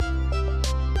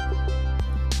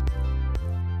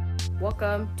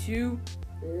Welcome to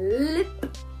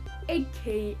Lip,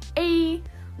 aka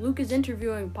Luca's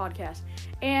interviewing podcast.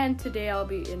 And today I'll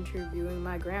be interviewing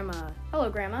my grandma. Hello,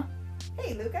 Grandma.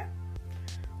 Hey, Luca.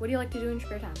 What do you like to do in your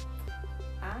spare time?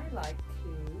 I like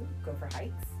to go for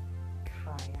hikes,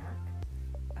 kayak,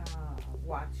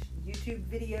 watch YouTube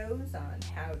videos on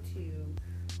how to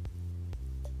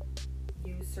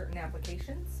use certain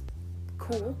applications.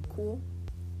 Cool.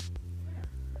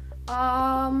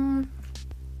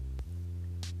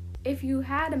 If you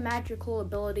had a magical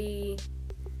ability,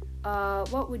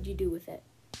 what would you do with it?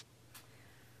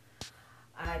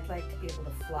 I'd like to be able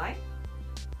to fly,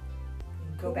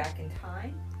 and go back in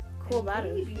time. Cool, and that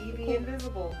is maybe be cool.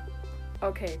 invisible.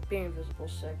 Okay, being invisible,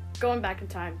 sick. Going back in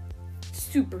time,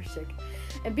 super sick.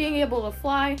 And being able to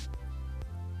fly,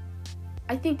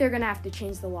 I think they're gonna have to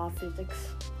change the law of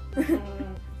physics.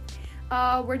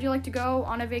 Where'd you like to go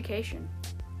on a vacation?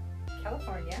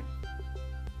 California.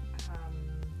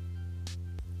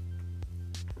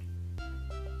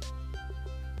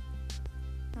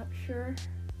 Not sure.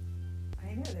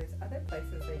 I know there's other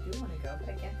places I do want to go, but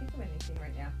I can't think of anything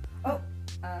right now. Oh,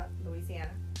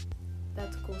 Louisiana.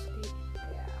 That's a cool state.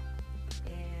 Yeah.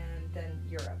 And then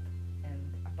Europe,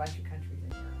 and a bunch of countries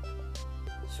in Europe.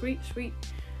 Sweet.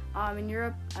 In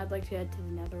Europe, I'd like to head to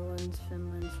the Netherlands,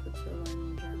 Finland,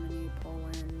 Switzerland, Germany,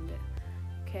 Poland,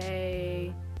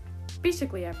 UK,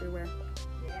 basically everywhere.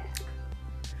 Yeah.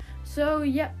 So,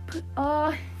 yep.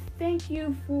 Thank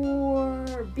you for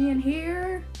being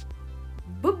here.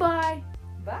 Bye-bye.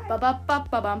 Bye. Bye-bye.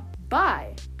 Bye-bye.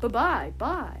 Bye. Bye-bye.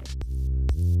 Bye.